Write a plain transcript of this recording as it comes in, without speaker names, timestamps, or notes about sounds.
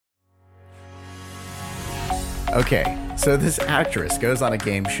Okay, so this actress goes on a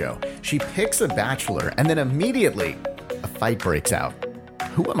game show. She picks a bachelor, and then immediately a fight breaks out.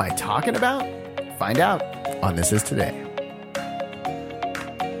 Who am I talking about? Find out on This Is Today.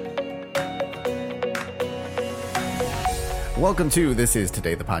 Welcome to This Is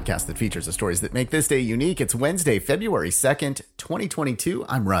Today, the podcast that features the stories that make this day unique. It's Wednesday, February 2nd, 2022.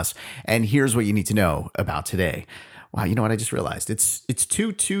 I'm Russ, and here's what you need to know about today. Wow, you know what I just realized? It's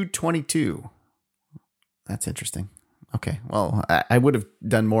 2/2/22. That's interesting. Okay, well, I would have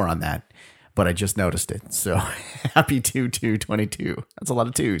done more on that, but I just noticed it. So happy 2/2/22. That's a lot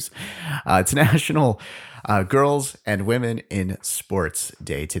of twos. It's National Girls and Women in Sports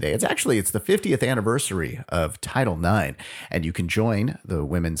Day today. It's the 50th anniversary of Title IX, and you can join the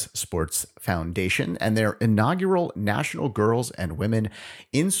Women's Sports Foundation and their inaugural National Girls and Women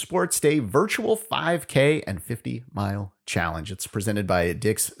in Sports Day virtual 5K and 50-mile challenge. It's presented by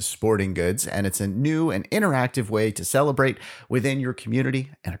Dick's Sporting Goods, and it's a new and interactive way to celebrate within your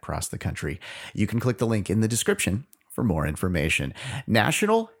community and across the country. You can click the link in the description for more information.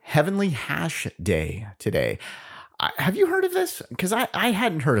 National Heavenly Hash Day today. Have you heard of this? Because I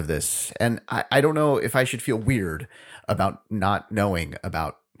hadn't heard of this, and I don't know if I should feel weird about not knowing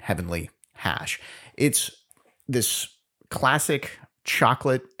about Heavenly Hash. It's this classic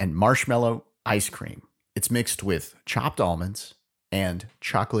chocolate and marshmallow ice cream. It's mixed with chopped almonds and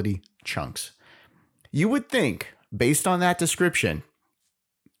chocolatey chunks. You would think, based on that description,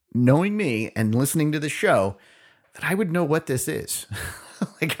 knowing me and listening to the show, that I would know what this is.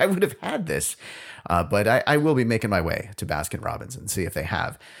 Like I would have had this. But I will be making my way to Baskin-Robbins and see if they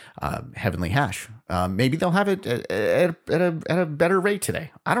have Heavenly Hash. Maybe they'll have it at a better rate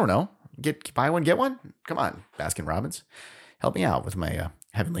today. I don't know. Buy one, get one? Come on, Baskin-Robbins. Help me out with my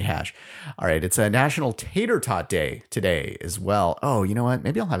Heavenly Hash. All right, it's a National Tater Tot Day today as well. Oh, you know what?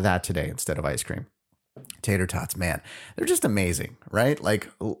 Maybe I'll have that today instead of ice cream. Tater tots, man, they're just amazing, right? Like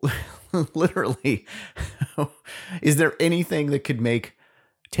literally, is there anything that could make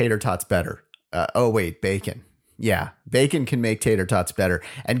tater tots better? Oh, wait, bacon. Yeah, bacon can make tater tots better.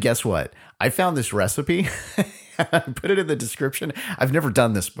 And guess what? I found this recipe. I put it in the description. I've never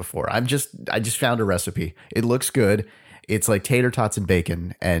done this before. I just found a recipe. It looks good. It's like tater tots and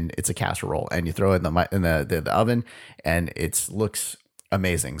bacon, and it's a casserole, and you throw it in the oven, and it looks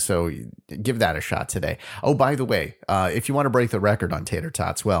amazing. So give that a shot today. Oh, by the way, if you want to break the record on tater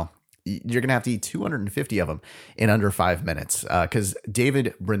tots, well, you're going to have to eat 250 of them in under 5 minutes, because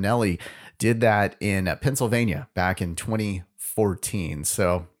David Brunelli did that in Pennsylvania back in 2014.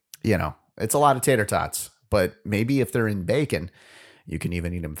 So, it's a lot of tater tots, but maybe if they're in bacon, you can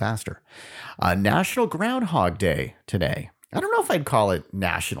even eat them faster. National Groundhog Day today. I don't know if I'd call it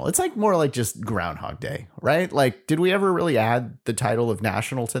national. It's more like just Groundhog Day, right? Like, did we ever really add the title of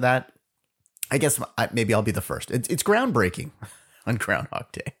national to that? I guess maybe I'll be the first. It's groundbreaking on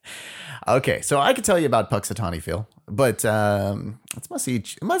Groundhog Day. Okay, so I could tell you about Punxsutawney Phil, but it's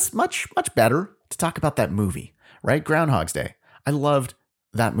much better to talk about that movie, right? Groundhog's Day. I loved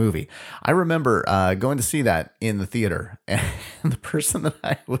that movie. I remember going to see that in the theater, and the person that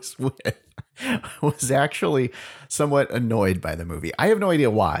I was with was actually somewhat annoyed by the movie. I have no idea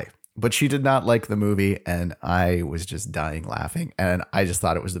why, but she did not like the movie, and I was just dying laughing, and I just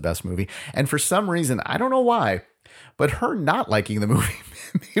thought it was the best movie. And for some reason, I don't know why, but her not liking the movie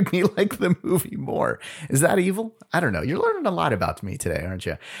made me like the movie more. Is that evil? I don't know. You're learning a lot about me today, aren't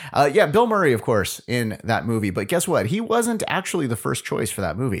you? Yeah, Bill Murray, of course, in that movie. But guess what? He wasn't actually the first choice for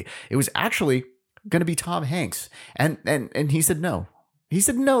that movie. It was actually going to be Tom Hanks. And he said no. He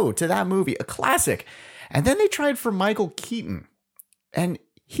said no to that movie, a classic. And then they tried for Michael Keaton, and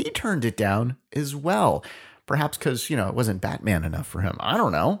he turned it down as well. Perhaps because, it wasn't Batman enough for him. I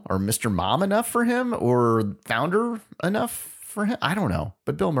don't know. Or Mr. Mom enough for him, or Founder enough for him. I don't know.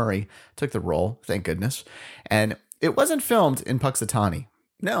 But Bill Murray took the role, thank goodness. And it wasn't filmed in Punxsutawney.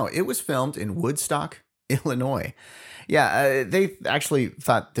 No, it was filmed in Woodstock, Illinois. Yeah, they actually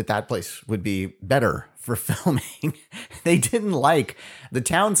thought that place would be better for filming. They didn't like the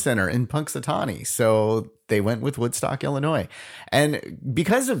town center in Punxsutawney, so they went with Woodstock, Illinois. And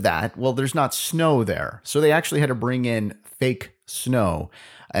because of that, well, there's not snow there. So they actually had to bring in fake snow.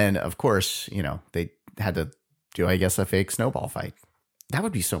 And of course, they had to do, I guess, a fake snowball fight. That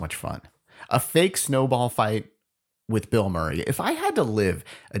would be so much fun. A fake snowball fight with Bill Murray. If I had to live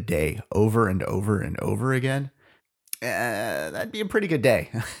a day over and over and over again, that'd be a pretty good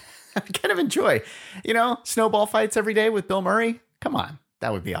day. I kind of enjoy, snowball fights every day with Bill Murray. Come on.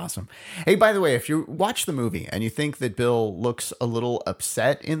 That would be awesome. Hey, by the way, if you watch the movie and you think that Bill looks a little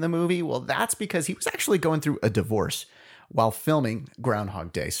upset in the movie, well, that's because he was actually going through a divorce while filming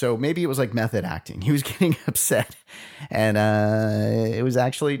Groundhog Day. So maybe it was like method acting. He was getting upset, and it was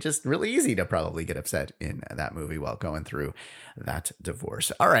actually just really easy to probably get upset in that movie while going through that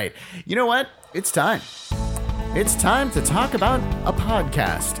divorce. All right. You know what? It's time. It's time to talk about a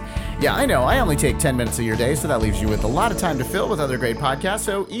podcast. Yeah, I know. I only take 10 minutes of your day, so that leaves you with a lot of time to fill with other great podcasts.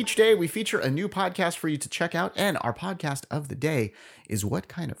 So each day we feature a new podcast for you to check out. And our podcast of the day is What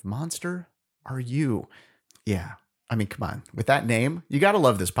Kind of Monster Are You? Yeah. I mean, come on. With that name, you got to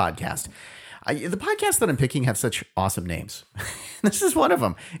love this podcast. The podcasts that I'm picking have such awesome names. This is one of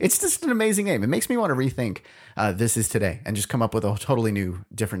them. It's just an amazing name. It makes me want to rethink This Is Today and just come up with a totally new,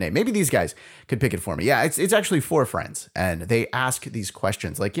 different name. Maybe these guys could pick it for me. Yeah, it's actually 4 friends, and they ask these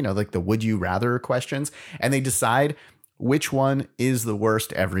questions, like the would you rather questions, and they decide which one is the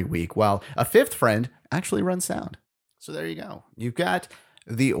worst every week, while a 5th friend actually runs sound. So there you go. You've got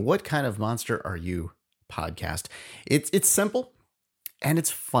the What Kind of Monster Are You podcast. It's simple. And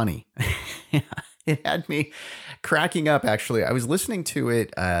it's funny. It had me cracking up, actually. I was listening to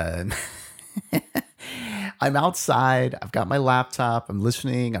it. I'm outside. I've got my laptop. I'm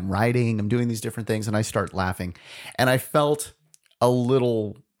listening. I'm writing. I'm doing these different things. And I start laughing. And I felt a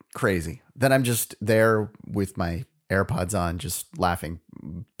little crazy. Then I'm just there with my AirPods on, just laughing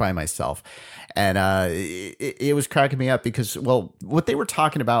by myself. And it was cracking me up because, well, what they were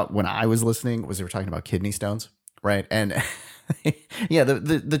talking about when I was listening was they were talking about kidney stones, right? And yeah,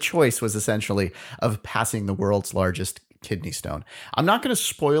 the choice was essentially of passing the world's largest kidney stone. I'm not going to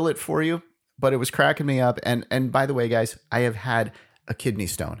spoil it for you, but it was cracking me up. And by the way, guys, I have had a kidney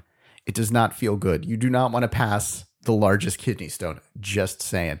stone. It does not feel good. You do not want to pass the largest kidney stone. Just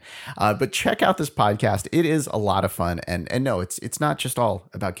saying. But check out this podcast. It is a lot of fun. And no, it's not just all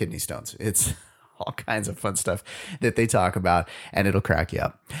about kidney stones. It's all kinds of fun stuff that they talk about, and it'll crack you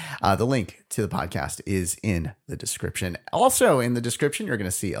up. The link to the podcast is in the description. Also in the description, you're going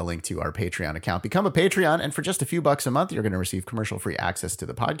to see a link to our Patreon account. Become a Patreon, and for just a few bucks a month, you're going to receive commercial-free access to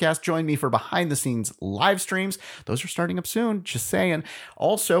the podcast. Join me for behind-the-scenes live streams. Those are starting up soon, just saying.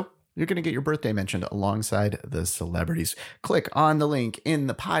 Also, you're going to get your birthday mentioned alongside the celebrities. Click on the link in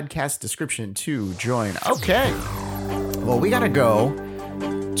the podcast description to join. Okay. Well, we got to go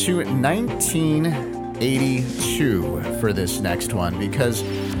to 1982 for this next one because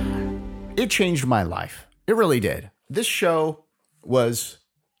it changed my life. It really did. This show was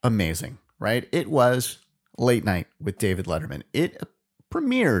amazing, right? It was Late Night with David Letterman. It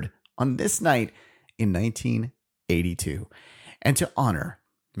premiered on this night in 1982. And to honor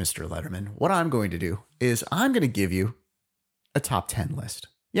Mr. Letterman, what I'm going to do is I'm going to give you a top 10 list.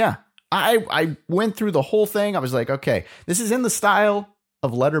 Yeah, I went through the whole thing. I was like, okay, this is in the style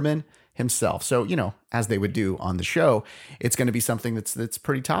of Letterman himself. So, as they would do on the show, it's going to be something that's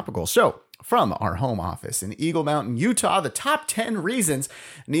pretty topical. So from our home office in Eagle Mountain, Utah, the top 10 reasons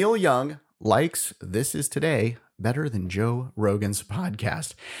Neil Young likes This Is Today better than Joe Rogan's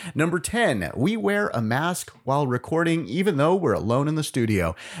podcast. Number 10, we wear a mask while recording, even though we're alone in the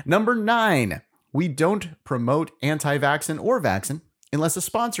studio. Number 9, we don't promote anti-vaccine or vaccine unless a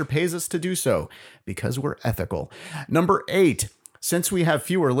sponsor pays us to do so because we're ethical. Number 8, since we have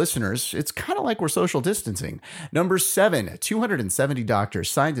fewer listeners, it's kind of like we're social distancing. Number 7, 270 doctors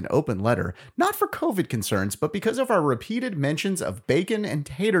signed an open letter, not for COVID concerns, but because of our repeated mentions of bacon and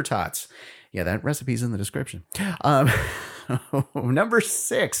tater tots. Yeah, that recipe's in the description. Number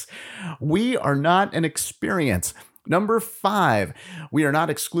 6, we are not an experience. Number 5, we are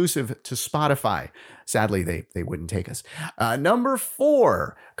not exclusive to Spotify. Sadly, they wouldn't take us. Number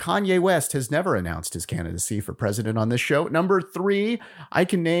 4, Kanye West has never announced his candidacy for president on this show. Number 3, I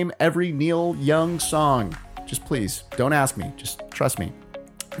can name every Neil Young song. Just please, don't ask me. Just trust me.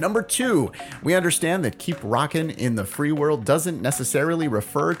 Number 2, we understand that keep rockin' in the free world doesn't necessarily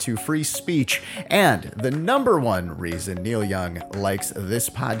refer to free speech. And the number 1 reason Neil Young likes this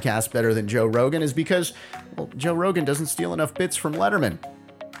podcast better than Joe Rogan is because, well, Joe Rogan doesn't steal enough bits from Letterman.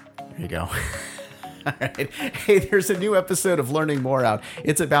 There you go. All right. Hey, there's a new episode of Learning More out.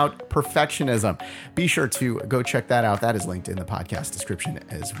 It's about perfectionism. Be sure to go check that out. That is linked in the podcast description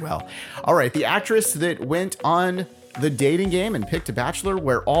as well. All right. The actress that went on the dating game and picked a bachelor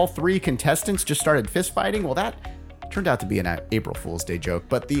where all 3 contestants just started fist fighting. Well, that turned out to be an April Fool's Day joke,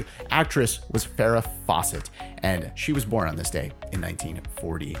 but the actress was Farrah Fawcett, and she was born on this day in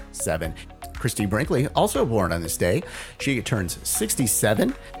 1947. Christy Brinkley, also born on this day. She turns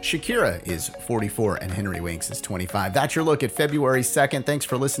 67. Shakira is 44, and Henry Winks is 25. That's your look at February 2nd. Thanks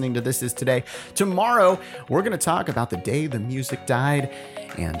for listening to This Is Today. Tomorrow, we're going to talk about the day the music died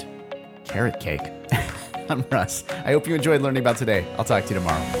and carrot cake. I'm Russ. I hope you enjoyed learning about today. I'll talk to you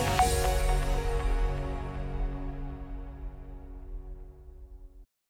tomorrow.